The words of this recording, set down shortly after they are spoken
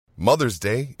Mother's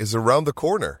Day is around the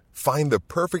corner. Find the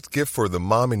perfect gift for the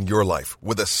mom in your life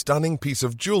with a stunning piece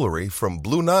of jewelry from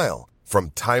Blue Nile.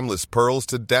 From timeless pearls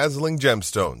to dazzling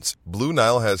gemstones, Blue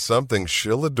Nile has something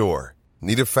she'll adore.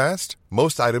 Need it fast?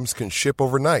 Most items can ship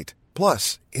overnight.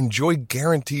 Plus, enjoy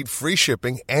guaranteed free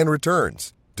shipping and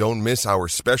returns. Don't miss our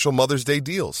special Mother's Day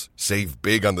deals. Save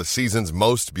big on the season's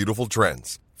most beautiful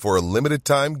trends. For a limited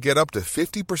time, get up to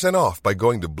 50% off by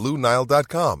going to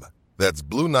BlueNile.com. That's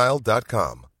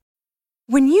BlueNile.com.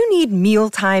 When you need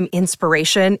mealtime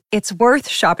inspiration, it's worth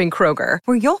shopping Kroger,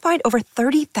 where you'll find over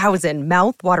 30,000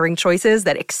 mouth-watering choices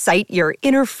that excite your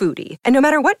inner foodie. And no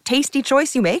matter what tasty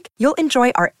choice you make, you'll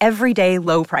enjoy our everyday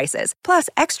low prices, plus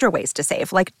extra ways to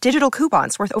save, like digital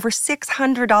coupons worth over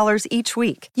 $600 each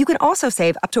week. You can also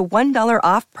save up to $1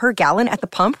 off per gallon at the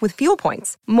pump with fuel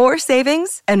points. More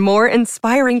savings and more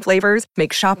inspiring flavors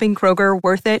make shopping Kroger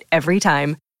worth it every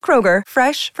time. Kroger,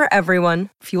 fresh for everyone.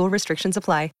 Fuel restrictions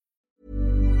apply.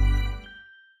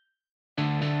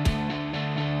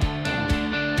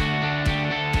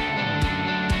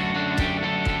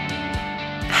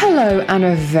 Hello and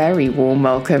a very warm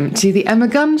welcome to the Emma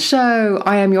Gunn Show.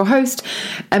 I am your host,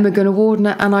 Emma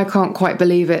Gunn-Wardner, and I can't quite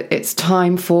believe it. It's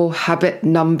time for habit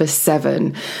number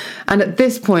 7. And at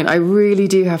this point, I really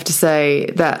do have to say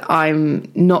that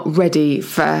I'm not ready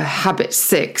for habit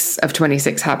 6 of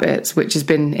 26 habits, which has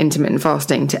been intermittent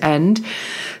fasting, to end.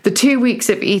 The 2 weeks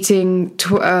of eating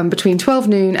between 12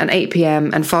 noon and 8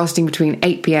 p.m. and fasting between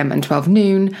 8 p.m. and 12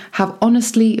 noon have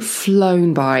honestly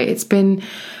flown by. It's been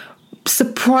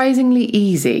surprisingly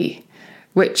easy,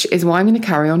 which is why I'm going to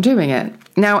carry on doing it.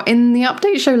 Now, in the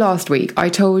update show last week, I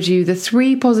told you the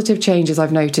 3 positive changes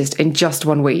I've noticed in just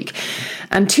 1 week.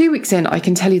 And 2 weeks in, I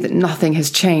can tell you that nothing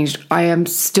has changed. I am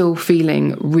still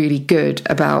feeling really good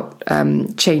about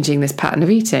changing this pattern of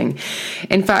eating.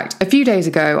 In fact, a few days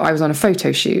ago, I was on a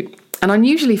photo shoot. And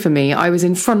unusually for me, I was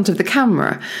in front of the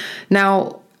camera.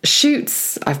 Now,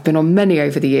 shoots, I've been on many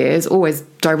over the years, always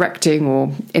directing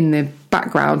or in the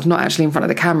background, not actually in front of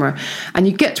the camera. And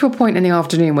you get to a point in the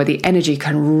afternoon where the energy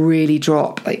can really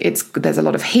drop. There's a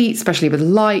lot of heat, especially with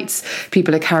lights.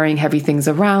 People are carrying heavy things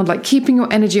around. Like, keeping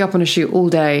your energy up on a shoot all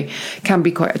day can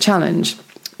be quite a challenge.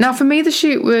 Now, for me, the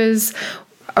shoot was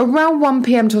around 1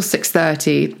 p.m. till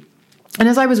 6:30. And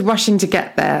as I was rushing to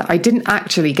get there, I didn't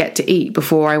actually get to eat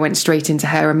before I went straight into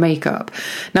hair and makeup.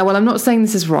 Now, while I'm not saying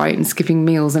this is right and skipping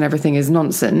meals and everything is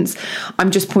nonsense,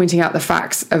 I'm just pointing out the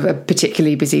facts of a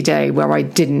particularly busy day where I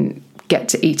didn't get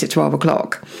to eat at 12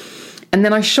 o'clock. And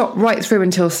then I shot right through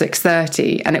until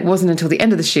 6:30, and it wasn't until the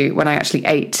end of the shoot when I actually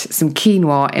ate some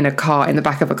quinoa in the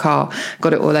back of a car,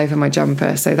 got it all over my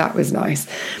jumper, so that was nice.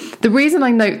 The reason I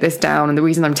note this down and the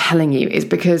reason I'm telling you is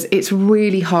because it's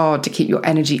really hard to keep your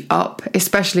energy up,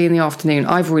 especially in the afternoon.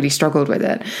 I've really struggled with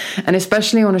it, and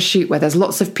especially on a shoot where there's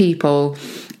lots of people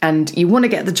and you want to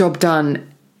get the job done,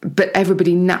 but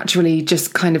everybody naturally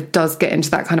just kind of does get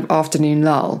into that kind of afternoon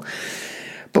lull.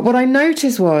 But what I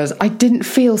noticed was I didn't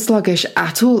feel sluggish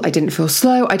at all. I didn't feel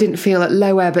slow. I didn't feel at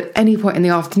low ebb at any point in the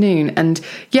afternoon. And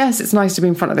yes, it's nice to be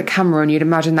in front of the camera and you'd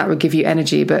imagine that would give you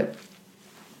energy, but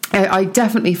I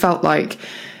definitely felt like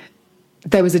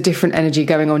there was a different energy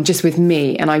going on just with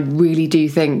me. And I really do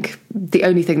think the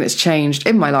only thing that's changed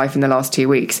in my life in the last 2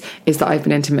 weeks is that I've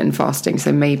been intermittent fasting.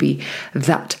 So maybe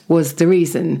that was the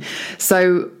reason.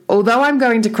 So although I'm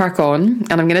going to crack on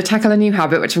and I'm going to tackle a new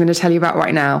habit, which I'm going to tell you about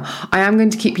right now, I am going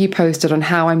to keep you posted on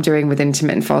how I'm doing with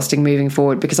intermittent fasting moving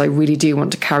forward, because I really do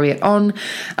want to carry it on.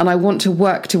 And I want to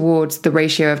work towards the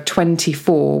ratio of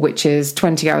 24, which is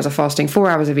 20 hours of fasting, 4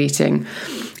 hours of eating,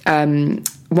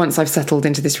 once I've settled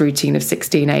into this routine of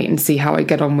 16-8, and see how I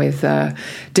get on with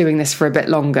doing this for a bit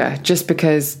longer, just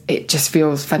because it just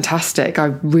feels fantastic. I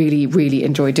really, really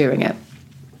enjoy doing it.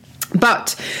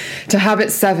 But to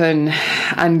habit 7,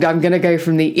 and I'm going to go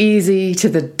from the easy to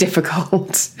the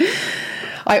difficult.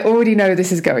 I already know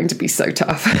this is going to be so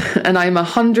tough, and I'm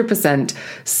 100%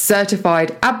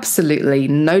 certified, absolutely,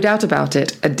 no doubt about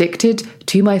it, addicted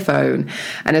to my phone.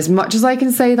 And as much as I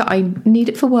can say that I need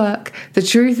it for work, the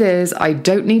truth is I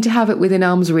don't need to have it within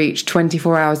arm's reach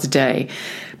 24 hours a day.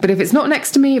 But if it's not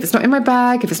next to me, if it's not in my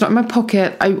bag, if it's not in my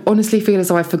pocket, I honestly feel as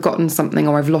though I've forgotten something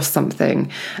or I've lost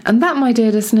something. And that, my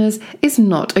dear listeners, is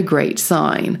not a great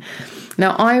sign.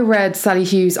 Now, I read Sally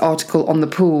Hughes' article on The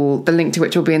Pool, the link to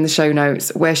which will be in the show notes,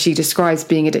 where she describes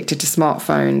being addicted to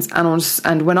smartphones.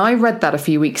 And when I read that a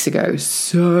few weeks ago,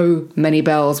 so many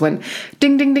bells went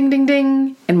ding, ding, ding, ding,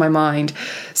 ding in my mind.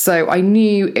 So I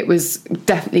knew it was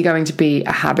definitely going to be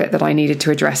a habit that I needed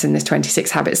to address in this 26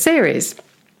 Habits series.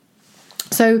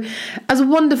 So as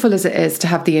wonderful as it is to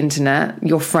have the internet,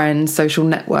 your friends, social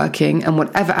networking, and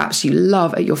whatever apps you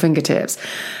love at your fingertips,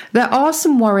 there are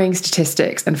some worrying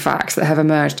statistics and facts that have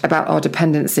emerged about our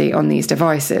dependency on these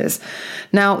devices.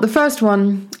 Now, the first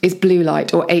one is blue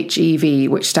light, or HEV,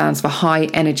 which stands for high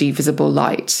energy visible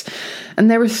light. And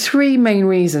there are three main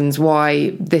reasons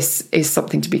why this is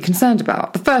something to be concerned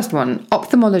about. The first one,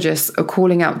 ophthalmologists are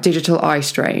calling out digital eye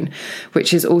strain,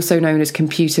 which is also known as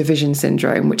computer vision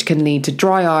syndrome, which can lead to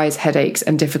dry eyes, headaches,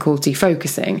 and difficulty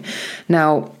focusing.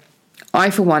 Now, I,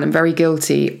 for one, am very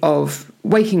guilty of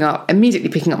waking up, immediately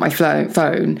picking up my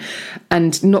phone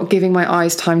and not giving my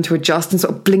eyes time to adjust and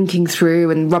sort of blinking through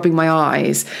and rubbing my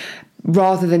eyes,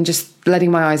 rather than just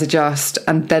letting my eyes adjust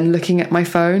and then looking at my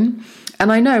phone.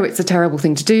 And I know it's a terrible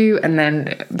thing to do, and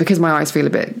then because my eyes feel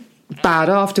a bit bad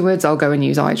afterwards, I'll go and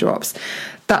use eye drops.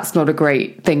 That's not a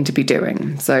great thing to be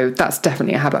doing. So that's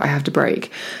definitely a habit I have to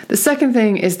break. The second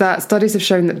thing is that studies have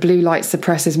shown that blue light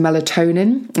suppresses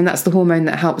melatonin, and that's the hormone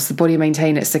that helps the body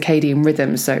maintain its circadian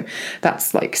rhythm. So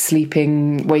that's like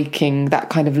sleeping, waking, that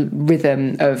kind of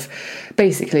rhythm of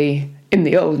basically, in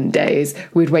the olden days,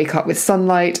 we'd wake up with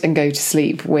sunlight and go to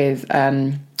sleep with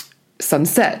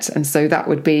sunset, and so that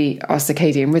would be our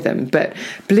circadian rhythm. But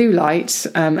blue light,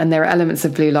 and there are elements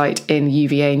of blue light in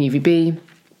UVA and UVB,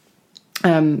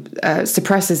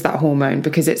 suppresses that hormone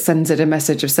because it sends it a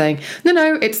message of saying,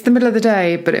 no, it's the middle of the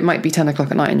day, but it might be 10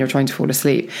 o'clock at night and you're trying to fall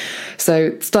asleep.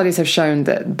 So studies have shown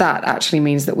that that actually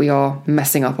means that we are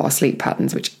messing up our sleep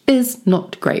patterns, which is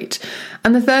not great.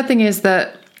 And the third thing is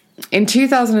that in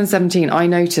 2017, I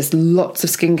noticed lots of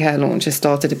skincare launches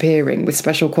started appearing with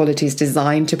special qualities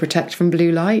designed to protect from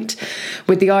blue light,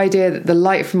 with the idea that the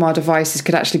light from our devices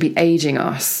could actually be aging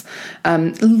us.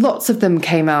 Lots of them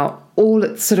came out all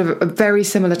at sort of a very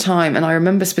similar time. And I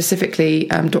remember specifically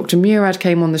Dr. Murad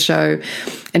came on the show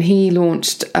and he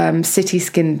launched City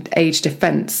Skin Age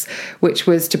Defense, which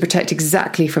was to protect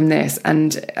exactly from this.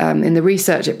 And in the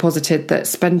research, it posited that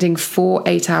spending 4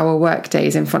 8-hour work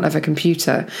days in front of a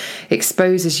computer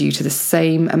exposes you to the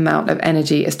same amount of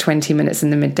energy as 20 minutes in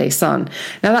the midday sun.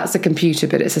 Now, that's a computer,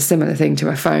 but it's a similar thing to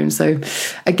a phone. So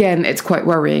again, it's quite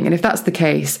worrying. And if that's the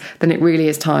case, then it really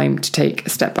is time to take a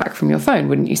step back from your phone,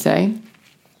 wouldn't you say?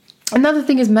 Another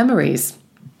thing is memories.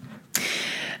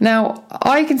 Now,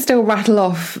 I can still rattle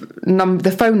off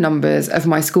the phone numbers of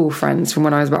my school friends from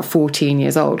when I was about 14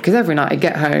 years old, because every night I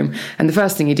get home and the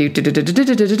first thing you do,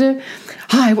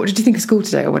 hi, what did you think of school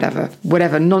today, or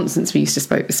whatever nonsense we used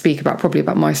to speak about, probably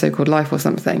about my so-called life or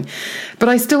something. But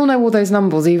I still know all those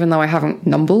numbers, even though I haven't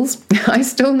I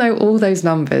still know all those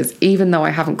numbers, even though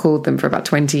I haven't called them for about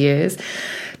 20 years.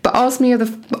 But ask me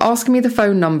the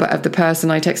phone number of the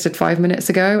person I texted 5 minutes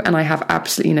ago, and I have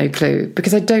absolutely no clue,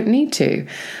 because I don't need to.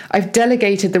 I've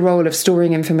delegated the role of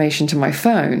storing information to my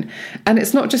phone. And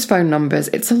it's not just phone numbers,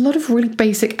 it's a lot of really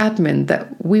basic admin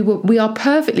that we are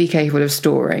perfectly capable of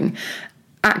storing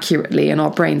accurately in our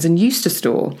brains and used to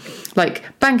store, like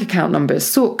bank account numbers,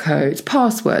 sort codes,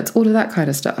 passwords, all of that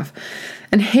kind of stuff.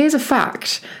 And here's a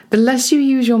fact: the less you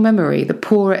use your memory, the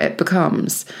poorer it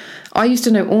becomes. I used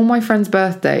to know all my friends'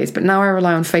 birthdays, but now I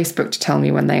rely on Facebook to tell me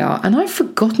when they are. And I've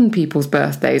forgotten people's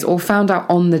birthdays or found out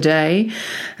on the day.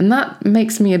 And that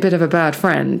makes me a bit of a bad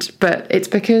friend. But it's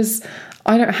because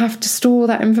I don't have to store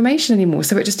that information anymore.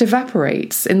 So it just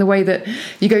evaporates in the way that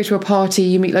you go to a party,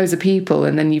 you meet loads of people,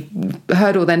 and then you've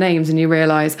heard all their names and you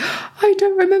realise, I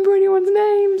don't remember anyone's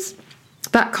names.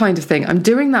 That kind of thing. I'm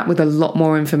doing that with a lot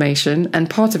more information. And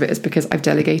part of it is because I've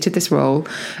delegated this role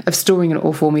of storing it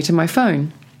all for me to my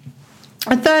phone.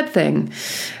 A third thing,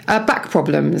 back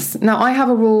problems. Now, I have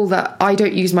a rule that I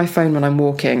don't use my phone when I'm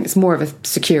walking. It's more of a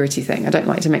security thing. I don't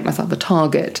like to make myself a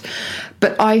target.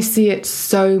 But I see it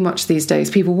so much these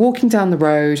days. People walking down the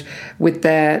road with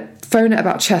their phone at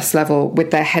about chest level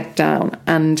with their head down.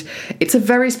 And it's a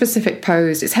very specific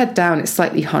pose. It's head down, it's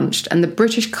slightly hunched. And the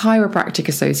British Chiropractic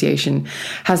Association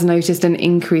has noticed an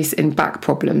increase in back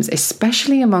problems,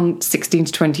 especially among 16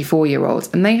 to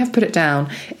 24-year-olds. And they have put it down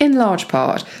in large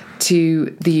part to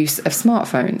the use of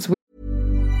smartphones.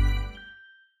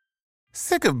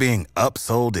 Sick of being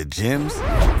upsold at gyms?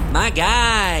 My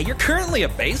guy, you're currently a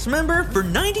base member. For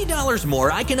 $90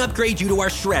 more, I can upgrade you to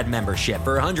our Shred membership.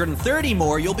 For $130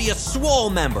 more, you'll be a Swole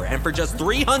member. And for just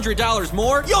 $300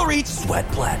 more, you'll reach Sweat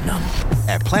Platinum.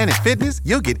 At Planet Fitness,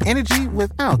 you'll get energy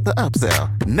without the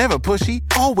upsell. Never pushy,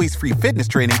 always free fitness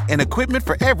training and equipment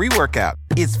for every workout.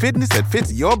 It's fitness that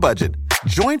fits your budget.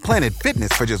 Join Planet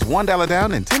Fitness for just $1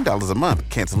 down and $10 a month.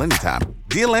 Cancel anytime.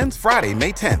 Deal ends Friday,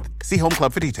 May 10th. See Home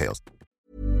Club for details.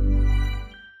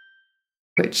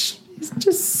 Which is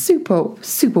just super,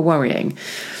 super worrying.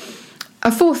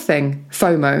 A fourth thing,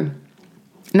 FOMO.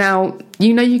 Now,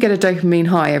 you get a dopamine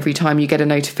high every time you get a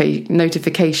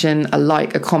notification, a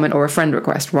like, a comment, or a friend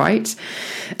request, right?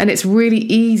 And it's really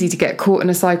easy to get caught in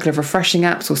a cycle of refreshing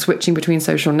apps or switching between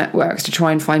social networks to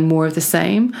try and find more of the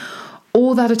same.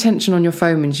 All that attention on your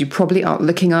phone means you probably aren't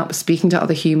looking up, speaking to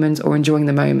other humans, or enjoying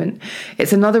the moment.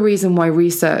 It's another reason why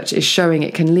research is showing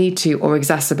it can lead to or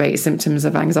exacerbate symptoms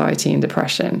of anxiety and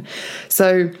depression.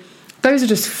 So those are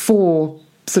just 4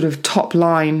 sort of top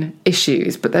line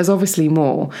issues, but there's obviously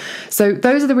more. So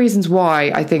those are the reasons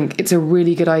why I think it's a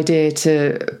really good idea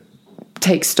to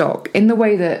take stock in the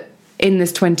way that in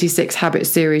this 26 Habits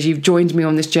series, you've joined me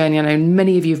on this journey. I know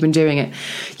many of you have been doing it.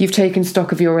 You've taken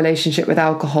stock of your relationship with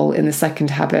alcohol in the second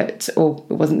habit, or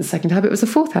it wasn't the second habit, it was the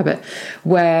 4th habit,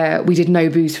 where we did no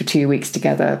booze for 2 weeks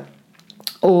together,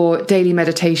 or daily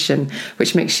meditation,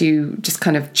 which makes you just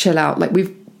kind of chill out. Like,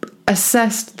 we've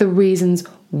assessed the reasons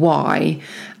why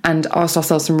and asked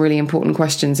ourselves some really important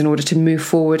questions in order to move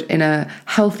forward in a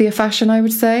healthier fashion, I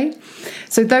would say.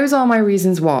 So those are my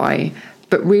reasons why.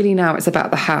 But really now it's about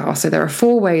the how. So there are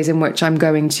 4 ways in which I'm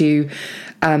going to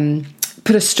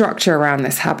put a structure around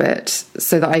this habit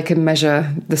so that I can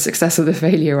measure the success or the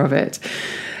failure of it.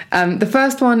 The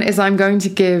first one is I'm going to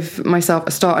give myself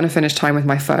a start and a finish time with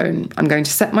my phone. I'm going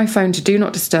to set my phone to do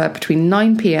not disturb between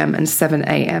 9 p.m. and 7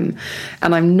 a.m.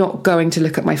 And I'm not going to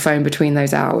look at my phone between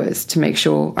those hours to make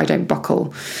sure I don't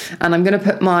buckle. And I'm going to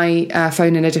put my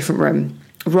phone in a different room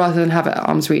rather than have it at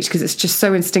arm's reach, because it's just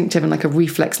so instinctive and like a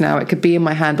reflex now. It could be in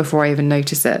my hand before I even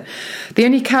notice it. The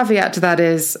only caveat to that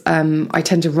is I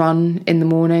tend to run in the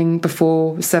morning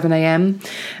before 7 a.m.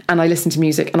 and I listen to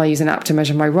music and I use an app to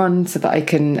measure my run so that I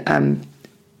can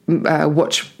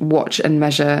watch and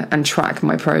measure and track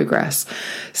my progress.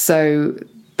 So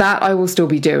that I will still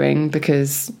be doing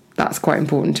because that's quite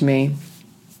important to me.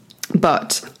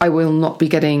 But I will not be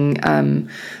looking at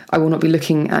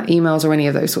emails or any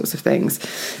of those sorts of things.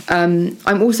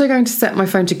 I'm also going to set my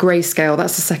phone to grayscale.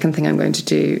 That's the second thing I'm going to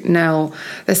do. Now,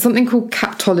 there's something called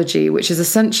Captology, which is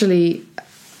essentially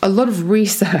a lot of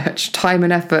research, time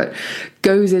and effort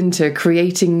goes into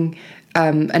creating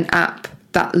an app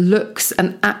that looks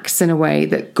and acts in a way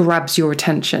that grabs your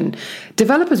attention.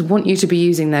 Developers want you to be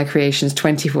using their creations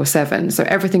 24/7. So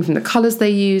everything from the colors they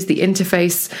use, the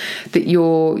interface that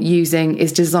you're using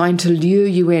is designed to lure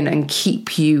you in and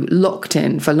keep you locked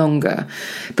in for longer.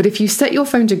 But if you set your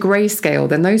phone to grayscale,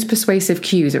 then those persuasive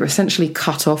cues are essentially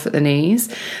cut off at the knees.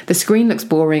 The screen looks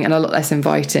boring and a lot less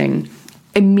inviting.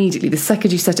 Immediately, the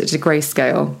second you set it to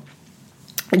grayscale,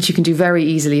 which you can do very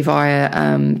easily via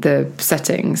the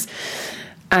settings,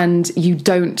 and you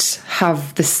don't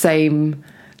have the same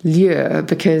lure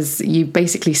because you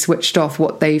basically switched off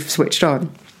what they've switched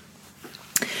on.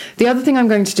 The other thing I'm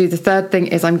going to do, the third thing,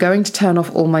 is I'm going to turn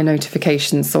off all my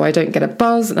notifications so I don't get a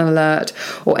buzz, an alert,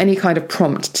 or any kind of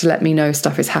prompt to let me know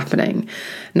stuff is happening.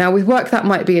 Now, with work, that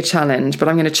might be a challenge, but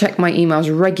I'm going to check my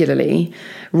emails regularly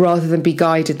rather than be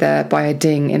guided there by a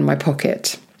ding in my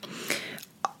pocket.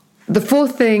 The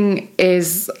fourth thing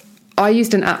is I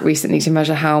used an app recently to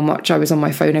measure how much I was on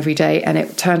my phone every day, and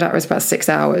it turned out it was about 6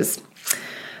 hours.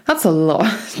 That's a lot.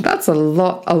 That's a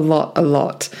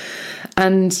lot.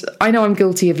 And I know I'm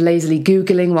guilty of lazily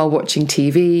Googling while watching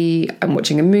TV. I'm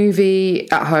watching a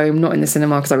movie at home, not in the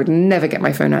cinema, because I would never get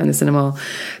my phone out in the cinema.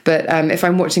 But if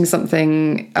I'm watching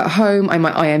something at home, I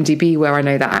might IMDb where I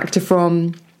know that actor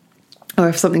from. Or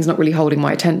if something's not really holding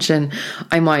my attention,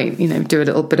 I might, do a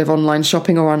little bit of online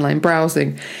shopping or online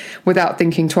browsing without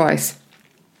thinking twice.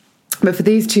 But for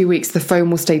these 2 weeks, the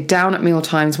phone will stay down at meal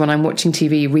times when I'm watching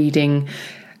TV, reading,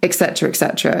 etc.,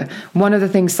 etc. One of the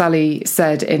things Sally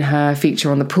said in her feature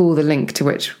on the pool, the link to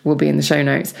which will be in the show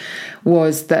notes,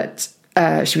 was that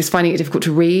she was finding it difficult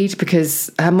to read because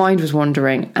her mind was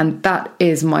wandering. And that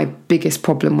is my biggest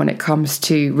problem when it comes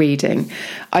to reading.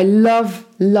 I love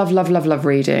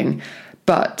reading.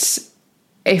 But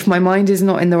if my mind is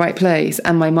not in the right place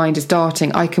and my mind is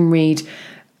darting, I can read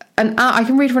for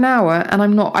an hour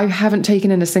and I haven't taken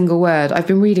in a single word. I've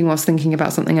been reading whilst thinking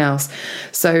about something else.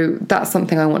 So that's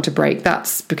something I want to break.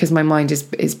 That's because my mind is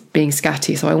being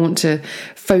scatty. So I want to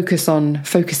focus on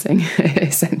focusing,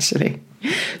 essentially.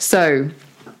 So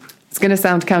it's going to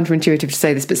sound counterintuitive to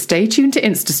say this, but stay tuned to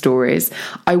Insta Stories.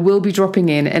 I will be dropping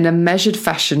in a measured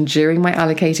fashion during my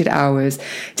allocated hours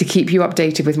to keep you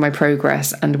updated with my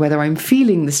progress and whether I'm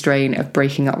feeling the strain of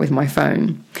breaking up with my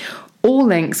phone. All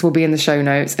links will be in the show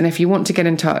notes. And if you want to get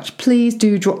in touch, please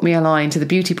do drop me a line to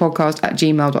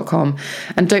thebeautypodcast@gmail.com.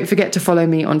 And don't forget to follow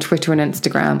me on Twitter and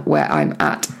Instagram, where I'm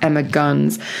at Emma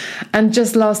Guns. And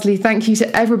just lastly, thank you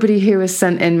to everybody who has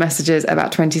sent in messages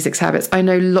about 26 Habits. I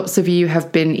know lots of you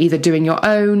have been either doing your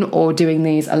own or doing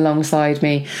these alongside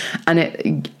me.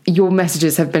 And your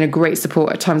messages have been a great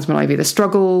support at times when I've either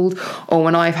struggled or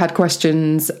when I've had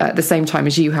questions at the same time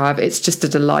as you have. It's just a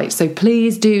delight. So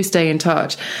please do stay in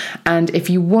touch. And if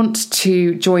you want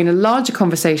to join a larger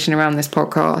conversation around this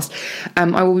podcast,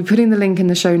 I will be putting the link in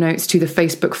the show notes to the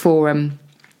Facebook forum.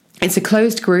 It's a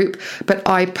closed group, but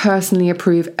I personally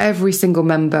approve every single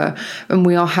member, and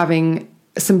we are having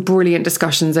some brilliant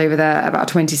discussions over there about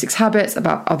 26 Habits,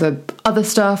 about other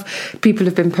stuff. People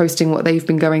have been posting what they've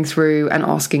been going through and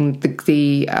asking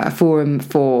the forum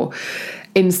for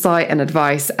insight and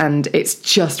advice, and it's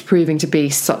just proving to be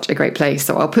such a great place.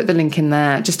 So I'll put the link in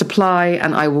there. Just apply,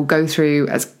 and I will go through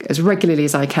as regularly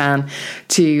as I can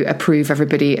to approve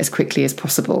everybody as quickly as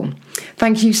possible.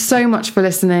 Thank you so much for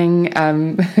listening.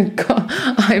 I'm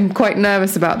quite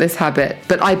nervous about this habit,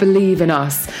 but I believe in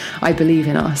us.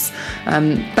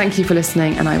 Thank you for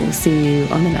listening, and I will see you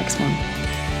on the next one.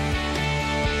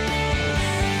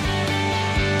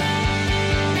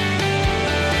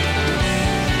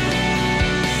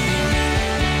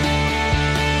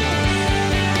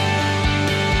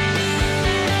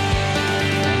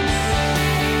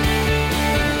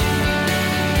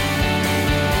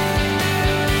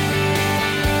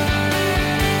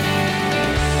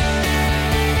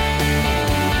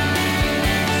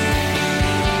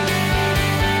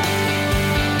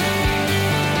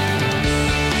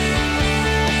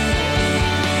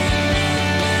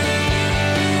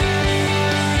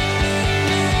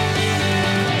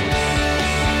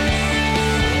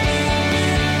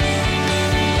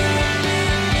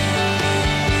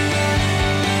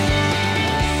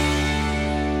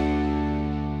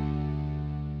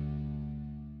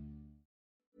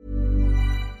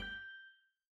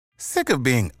 Sick of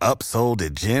being upsold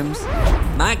at gyms?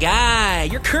 My guy,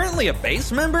 you're currently a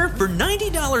base member? For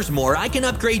 $90 more, I can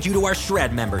upgrade you to our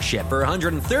Shred membership. For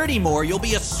 $130 more, you'll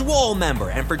be a Swole member.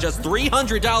 And for just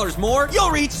 $300 more,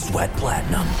 you'll reach Sweat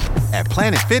Platinum. At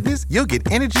Planet Fitness, you'll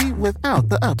get energy without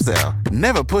the upsell.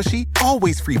 Never pushy,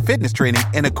 always free fitness training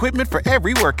and equipment for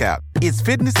every workout. It's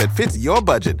fitness that fits your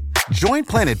budget. Join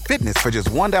Planet Fitness for just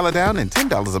 $1 down and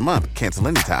 $10 a month. Cancel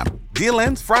anytime. Deal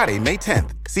ends Friday, May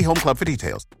 10th. See Home Club for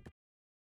details.